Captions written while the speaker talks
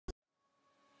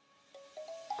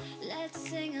Let's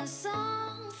sing a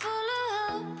song full of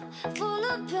hope, full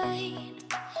of pain.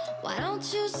 Why don't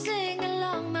you sing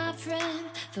along, my friend?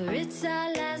 For it's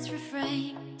our last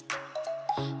refrain.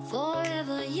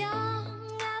 Forever young,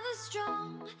 ever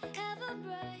strong, ever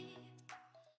brave.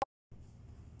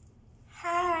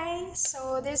 Hi!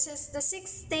 So, this is the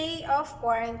 6th day of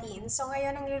quarantine. So,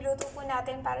 ngayon ang niluluto po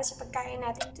natin para sa pagkain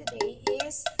natin today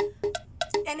is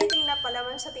anything na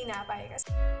palaman sa tinapay.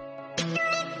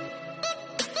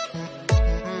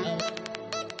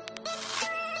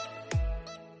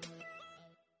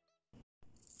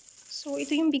 So,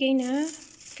 ito yung bigay na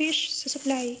fish sa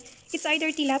supply. It's either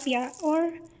tilapia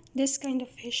or this kind of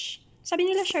fish. Sabi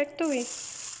nila shark to eh.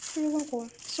 Pero ko.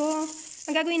 So,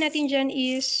 ang gagawin natin dyan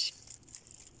is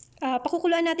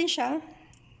pakukuluan natin siya.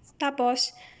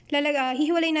 Tapos,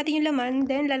 hihiwalay natin yung laman.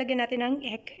 Then, lalagyan natin ng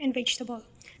egg and vegetable.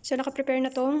 So, nakaprepare na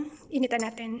tong initan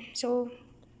natin. So,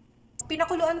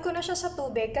 pinakuluan ko na siya sa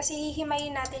tubig kasi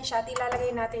hihimayin natin siya at ilalagay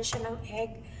natin siya ng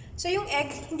egg. So, yung egg,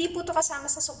 hindi po ito kasama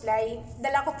sa supply.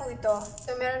 Dala ko po ito.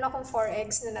 So, meron akong 4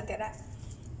 eggs na natira.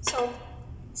 So,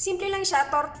 simple lang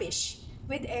siya, tort fish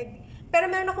with egg. Pero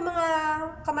meron akong mga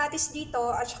kamatis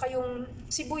dito at saka yung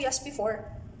sibuyas before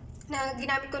na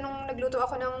ginamit ko nung nagluto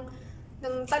ako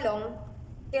ng talong.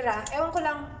 Tira. Ewan ko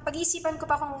lang, pag-iisipan ko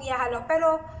pa kung ihahalo.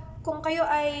 Pero, kung kayo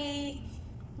ay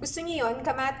gusto niyo yun,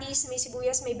 kamatis, may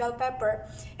sibuyas, may bell pepper,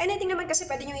 anything naman kasi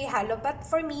pwede nyo ihalo. But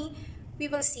for me, we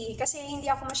will see. Kasi hindi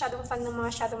ako masyadong fan ng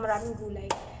masyadong maraming gulay.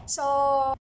 So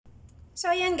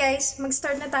ayan guys,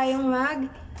 mag-start na tayong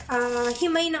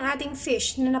himay ng ating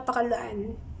fish na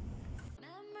napakaluan.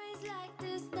 Memories like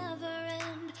this never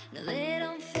end. No, they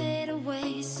don't fade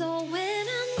away. So when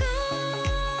I'm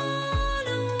gone,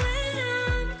 oh, when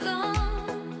I'm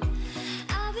gone,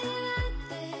 I'll be right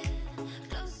there,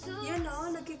 close to. Yan o,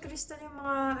 nagkikristal yung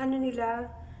mga nila,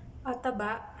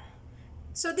 taba.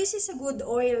 So, this is a good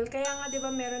oil. Kaya nga, di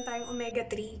ba, meron tayong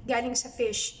omega-3 galing sa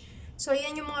fish. So,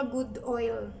 yan yung mga good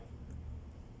oil.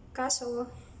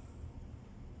 Kaso,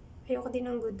 ayoko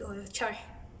din ng good oil. Char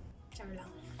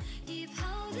lang. Keep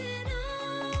holding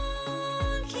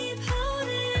on, keep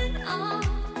holding on,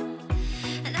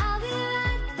 and I'll be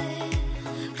right there,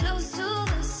 close to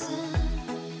the sun,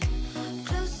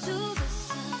 close to the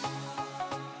sun.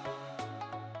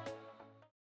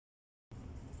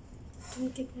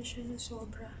 Tumitik na siya ng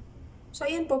sobra. So,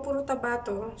 ayan po, puro taba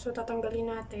to. So, tatanggalin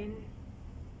natin.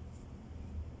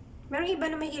 Merong iba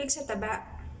na mahilig sa taba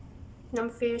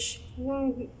ng fish.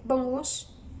 Yung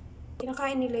bangus,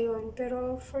 kinakain nila yun.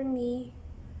 Pero, for me,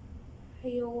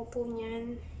 ayoko po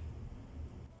niyan.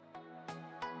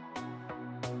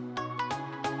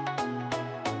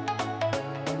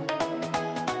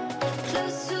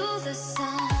 Close to the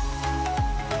sun.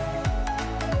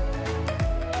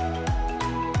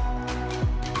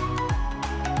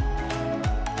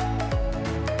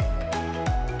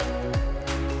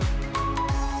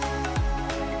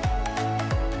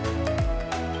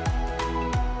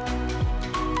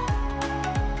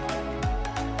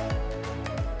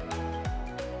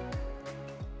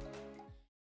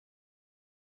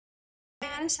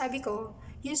 Sabi ko,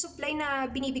 yung supply na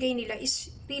binibigay nila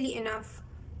is really enough.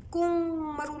 Kung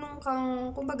marunong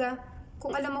kang, kumbaga,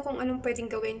 kung alam mo kung anong pwedeng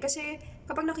gawin. Kasi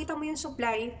kapag nakita mo yung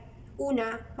supply,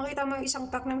 una, makita mo yung isang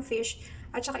pack ng fish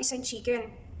at saka isang chicken.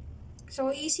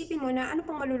 So, iisipin mo na ano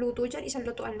pang maluluto dyan, isang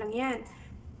lutuan lang yan.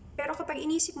 Pero kapag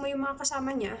inisip mo yung mga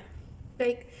kasama niya,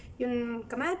 like yung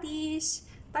kamatis,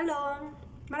 talong,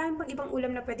 maraming pang ibang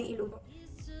ulam na pwedeng iluto.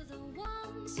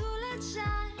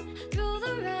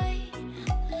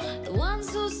 The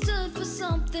ones who stood for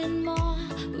something more,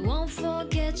 we won't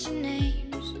forget your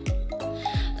names.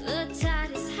 The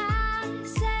tide is high,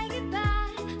 say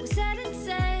goodbye, we set it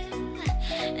sail,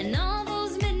 and all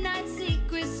those midnight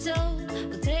secrets told,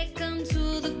 we'll take them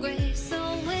to the grave. So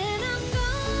when I'm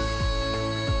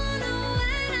gone, oh,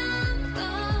 when I'm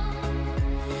gone,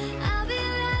 I'll be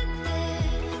right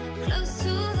there, close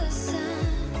to the sun.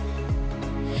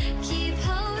 Keep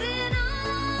holding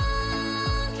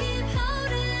on, keep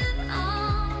holding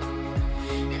on,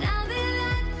 and I'll be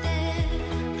right there,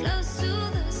 close to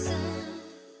the sun,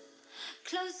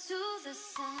 close to the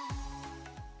sun.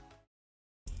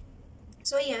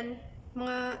 So, ayan.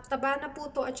 Mga taba na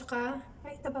po to at saka,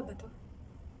 ay, taba ba to?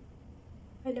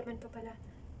 Ay, laman pa pala.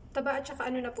 Taba at saka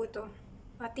ano na po to?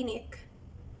 Tinik.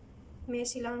 May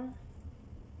silang,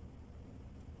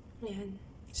 ayan.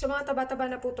 So, mga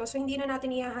taba-taba na po to. So, hindi na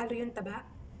natin ihahalo yung taba.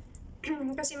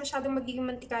 Kasi masyadong magiging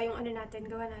mantika yung ano natin,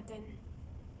 gawa natin.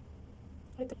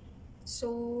 Ito. So,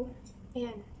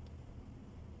 ayan.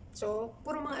 So,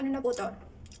 puro mga ano na po to.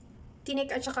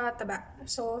 Tinik at saka taba.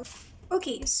 So,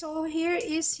 Okay, so here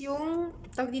is yung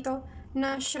tawag dito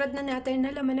na shred na natin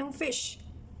na laman ng fish.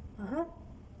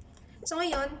 So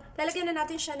ngayon, lalagyan na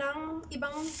natin siya ng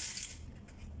ibang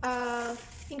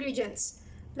ingredients.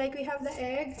 Like we have the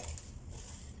egg,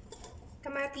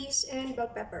 kamatis, and bell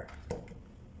pepper.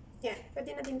 Yan,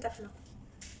 pwede na din tatlo.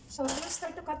 So we'll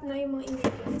start to cut na yung mga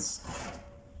ingredients.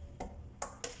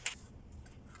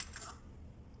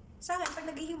 Sa akin, pag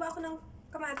naghihiwa ako ng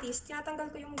kamatis, tinatanggal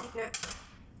ko yung gitna.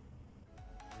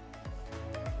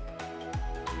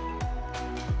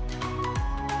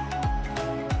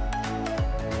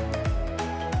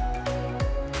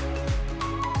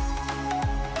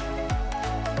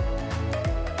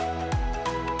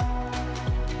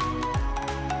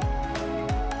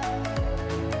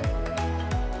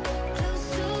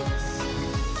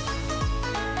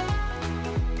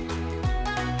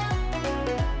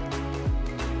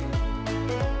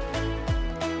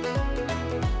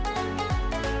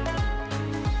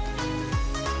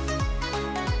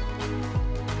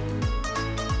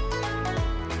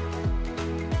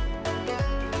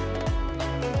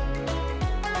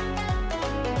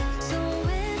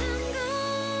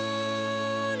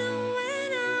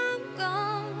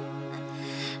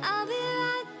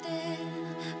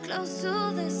 Close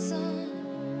to the sun.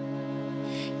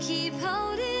 Keep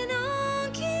holding on,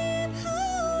 keep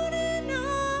holding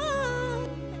on.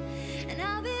 And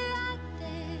I'll be right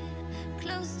there,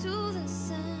 close to the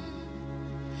sun,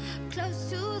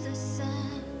 close to the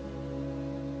sun.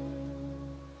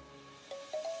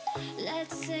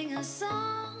 Let's sing a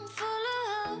song full of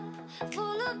hope,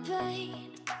 full of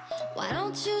pain. Why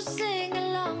don't you sing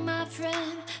along, my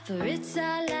friend? For it's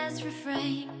our last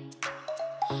refrain.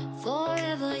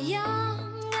 Forever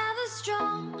young, ever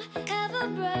strong, ever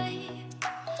brave.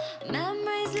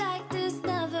 Memories like this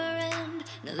never end.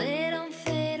 No, they don't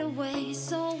fade away.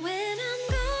 So when I'm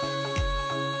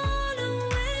gone, oh,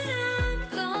 when I'm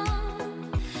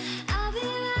gone, I'll be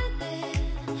right there,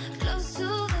 close to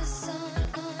the sun.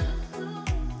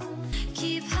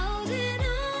 Keep holding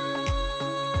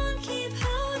on, keep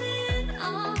holding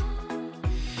on.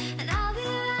 And I'll be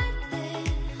right there,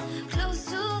 close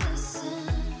to the sun.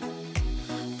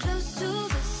 Close to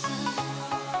the sun.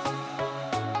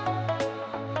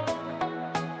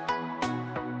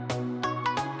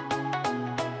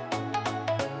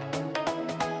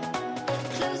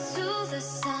 Close to the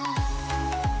sun.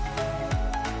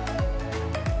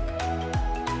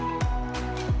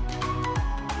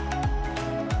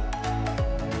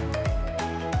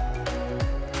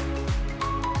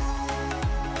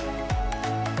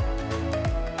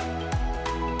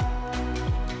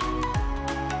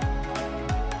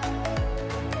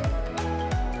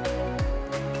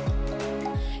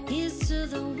 Here's to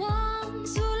the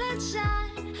ones who let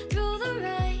shine through the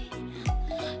rain,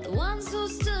 the ones who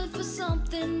stood for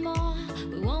something more.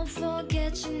 We won't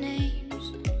forget your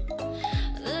names.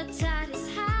 The tide is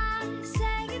high,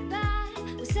 say goodbye,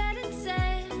 we set it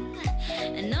sail,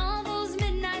 and all those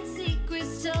midnight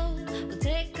secrets told, we'll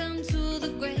take them to the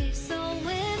grave. So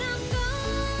when I'm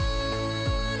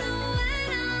gone, oh,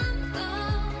 when I'm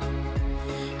gone,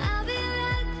 I'll be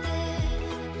right there,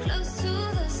 close to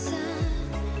the sun.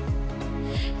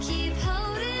 Keep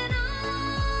holding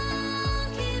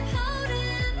on, keep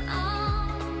holding on.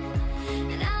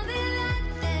 And I'll be right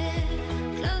there,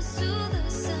 close to the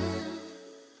sun,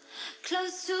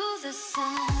 close to the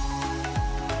sun.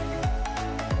 Close to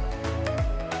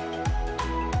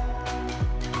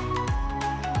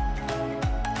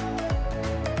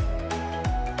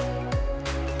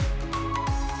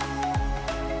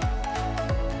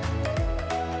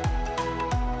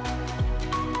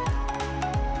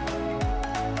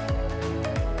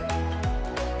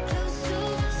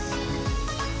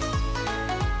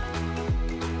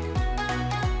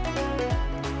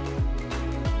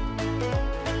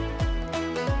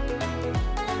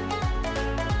the sun.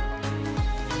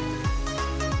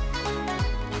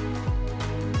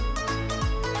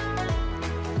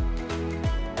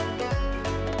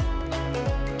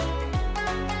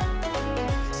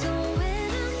 So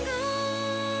when I'm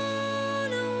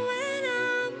gone, oh, when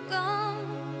I'm gone,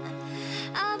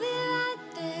 I'll be right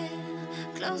there,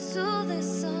 close to the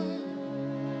sun.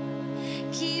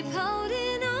 Keep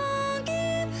holding on,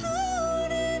 keep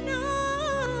holding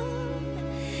on.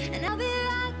 And I'll be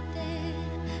right there,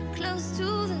 close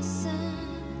to the sun,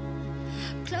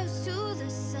 close to the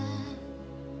sun.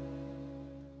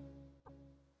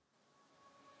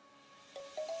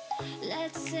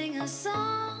 Let's sing a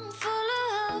song full of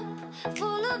hope,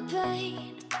 full of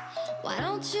pain. Why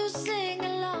don't you sing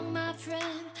along, my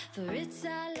friend? For it's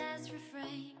our last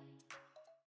refrain.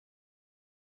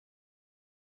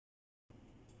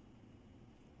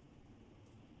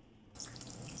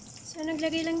 So,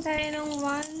 naglagay lang tayo ng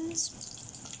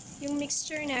yung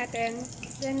mixture natin.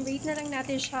 Then, wait na lang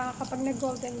natin siya kapag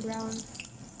nag-golden brown.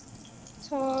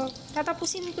 So,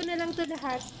 tatapusin ko na lang to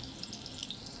lahat.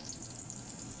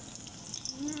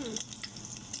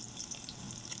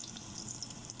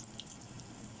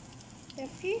 The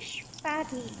fish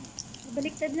patty.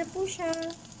 Baliktad na po siya.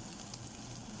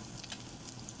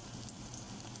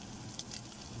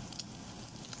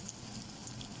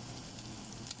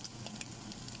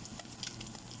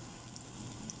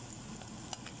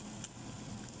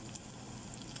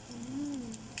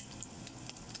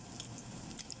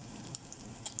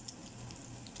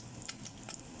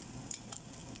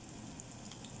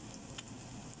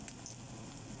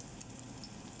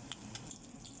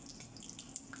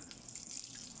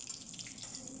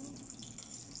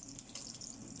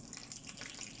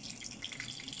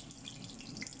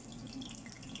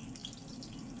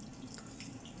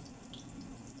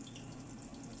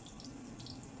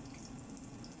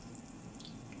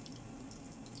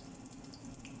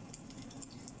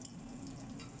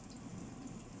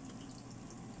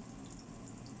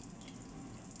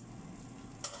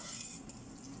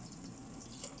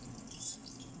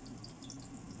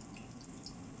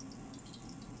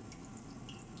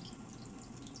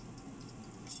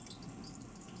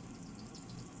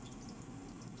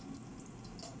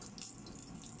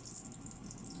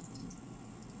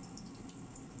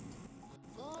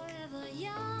 Forever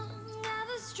young,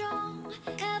 ever strong,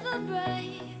 ever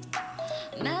brave.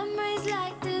 Memories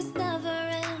like this never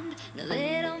end. No,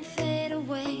 they don't fade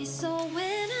away. So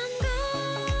when I'm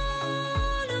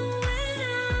gone, oh, when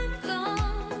I'm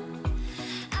gone,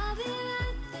 I'll be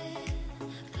right there,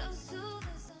 close to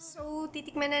the sun. So,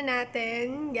 titikman na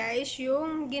natin, guys,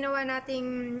 yung ginawa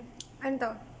nating,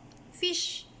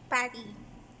 fish patty.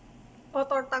 O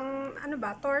tortang,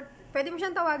 pwede mo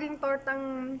siyang tawaging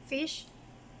tortang fish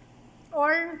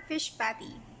or fish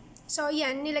patty. So,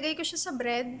 yan, nilagay ko siya sa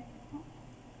bread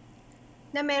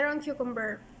na merong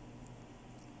cucumber.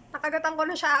 Nakagatan ko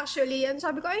na siya actually. Yan,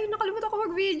 sabi ko, ay, nakalimutan ko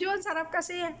mag-video. Ang sarap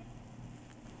kasi.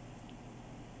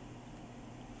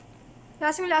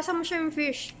 Lasang-lasa mo siya yung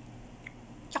fish.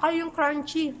 Tsaka yung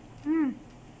crunchy.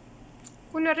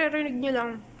 Kung naririnig nyo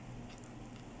lang.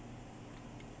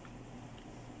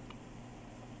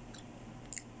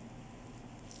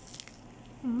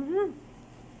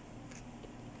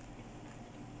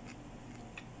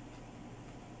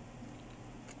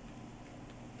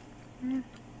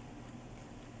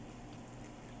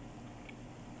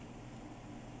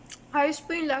 Ayos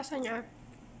po yung lasa niya.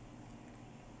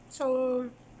 So,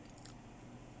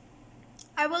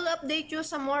 I will update you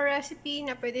sa more recipe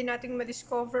na pwede nating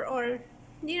ma-discover or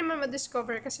hindi naman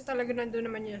ma-discover kasi talaga nandun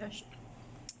naman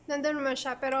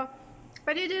siya. Pero,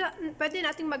 pwede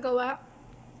nating magawa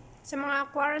sa mga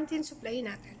quarantine supply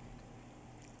natin.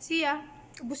 See ya!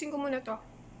 Ubusin ko muna to.